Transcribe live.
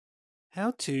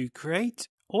How to create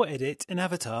or edit an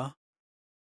avatar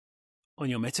on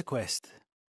your Meta Quest.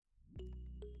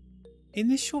 In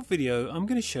this short video, I'm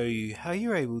going to show you how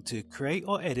you're able to create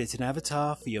or edit an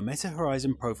avatar for your Meta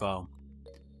Horizon profile.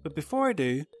 But before I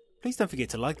do, please don't forget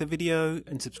to like the video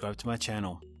and subscribe to my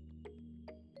channel.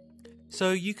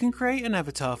 So you can create an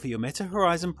avatar for your Meta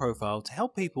Horizon profile to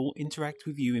help people interact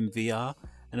with you in VR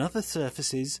and other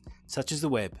surfaces such as the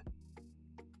web.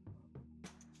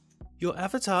 Your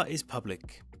avatar is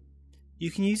public.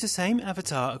 You can use the same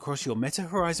avatar across your Meta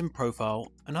Horizon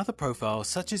profile and other profiles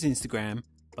such as Instagram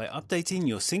by updating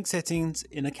your sync settings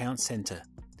in Account Center.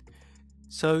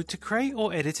 So to create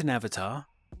or edit an avatar,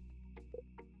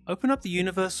 open up the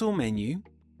universal menu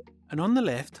and on the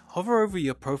left hover over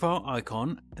your profile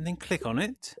icon and then click on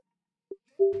it.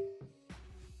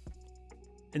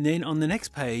 And then on the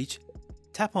next page,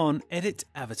 tap on Edit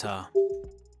Avatar.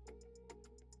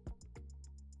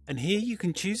 And here you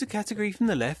can choose a category from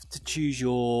the left to choose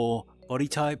your body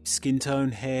type, skin tone,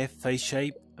 hair, face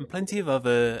shape, and plenty of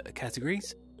other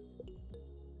categories.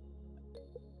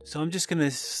 So I'm just going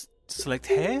to select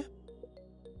hair.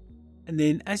 And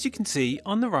then as you can see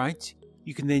on the right,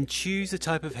 you can then choose the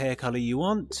type of hair color you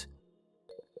want.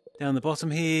 Down the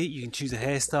bottom here, you can choose a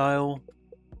hairstyle.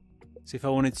 So if I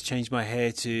wanted to change my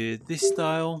hair to this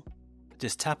style,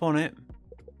 just tap on it.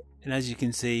 And as you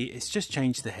can see, it's just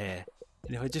changed the hair.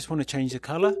 And if I just want to change the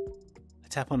color, I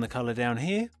tap on the color down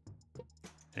here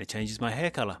and it changes my hair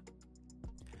color.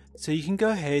 So you can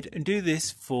go ahead and do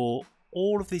this for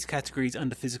all of these categories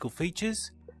under physical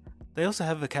features. They also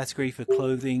have a category for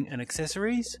clothing and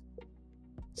accessories.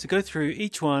 So go through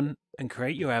each one and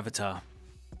create your avatar.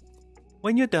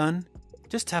 When you're done,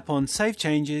 just tap on Save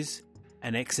Changes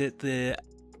and exit the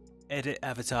Edit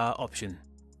Avatar option.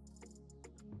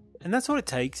 And that's all it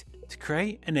takes to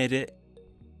create and edit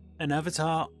an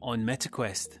avatar on Meta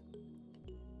Quest.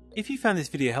 If you found this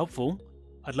video helpful,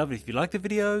 I'd love it if you like the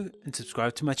video and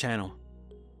subscribe to my channel.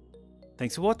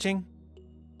 Thanks for watching.